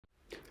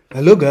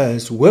Hello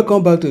guys,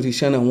 welcome back to the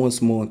channel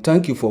once more.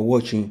 Thank you for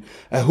watching.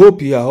 I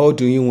hope you are all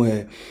doing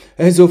well.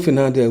 Enzo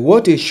Fernandez,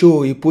 what a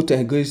show he put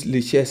against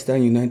Leicester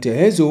United.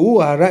 Enzo,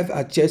 who arrived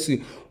at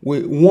Chelsea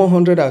with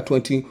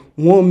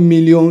 121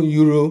 million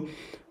euro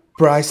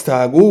price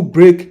tag, who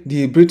break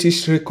the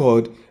British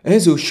record.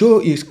 Enzo show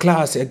his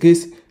class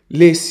against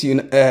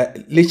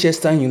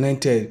Leicester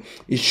United.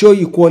 He showed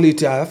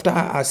equality after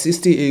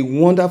assisting a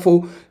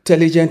wonderful,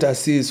 intelligent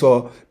assist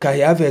for Kai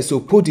Havertz to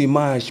put the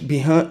match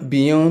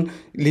beyond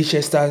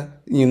Leicester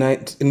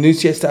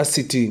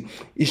City.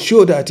 He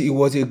showed that he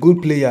was a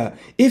good player.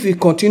 If he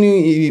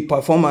continue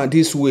performing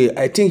this way,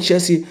 I think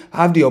Chelsea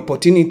have the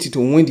opportunity to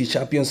win the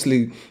Champions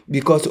League,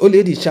 because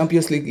only the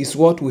Champions League is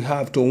what we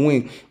have to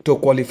win to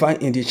qualify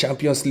in the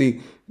Champions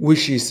League,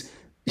 which is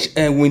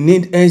we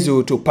need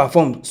Enzo to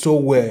perform so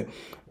well.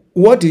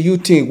 What do you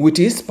think with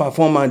his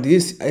performance,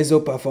 this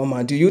Enzo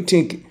performance? Do you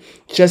think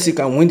Chelsea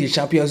can win the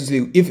Champions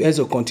League if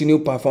Enzo continue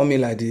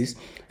performing like this?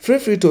 Feel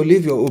free to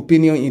leave your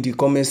opinion in the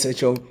comment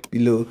section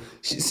below.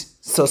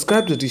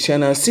 Subscribe to the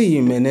channel. See you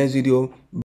in my next video.